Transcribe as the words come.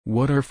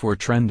What are for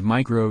Trend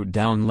Micro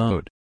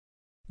download?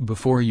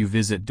 Before you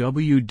visit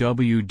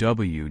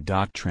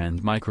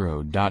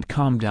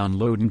www.trendmicro.com,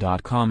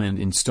 download.com and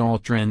install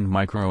Trend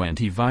Micro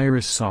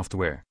antivirus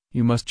software,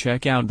 you must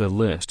check out the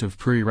list of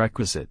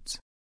prerequisites.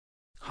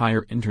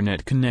 Higher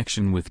internet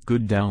connection with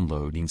good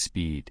downloading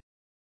speed.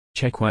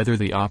 Check whether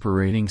the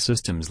operating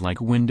systems like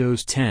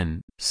Windows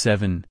 10,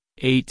 7,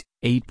 8,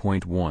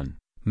 8.1,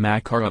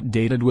 Mac are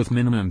updated with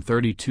minimum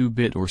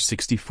 32-bit or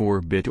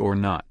 64-bit or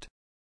not.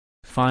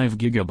 5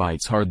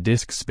 GB hard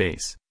disk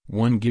space,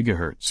 1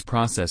 GHz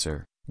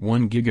processor,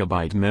 1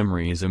 GB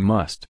memory is a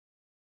must.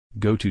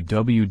 Go to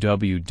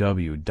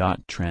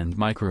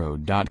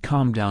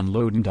www.trendmicro.com,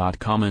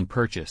 download.com and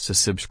purchase a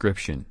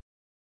subscription.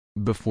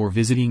 Before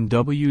visiting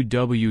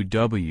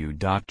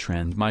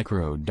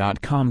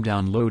www.trendmicro.com,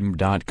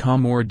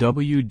 download.com or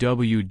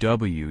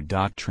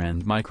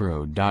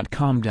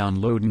www.trendmicro.com,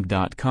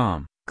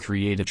 download.com,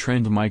 create a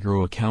Trend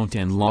Micro account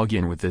and log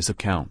in with this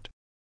account.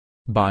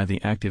 Buy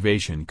the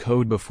activation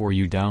code before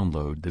you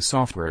download the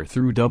software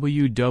through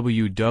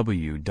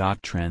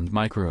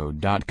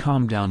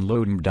www.trendmicro.com,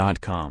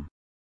 download.com.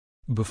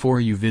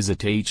 Before you visit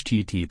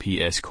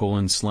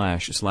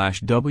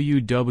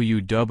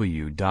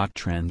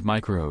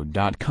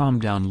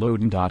https://www.trendmicro.com,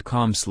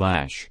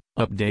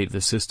 download.com/update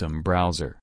the system browser.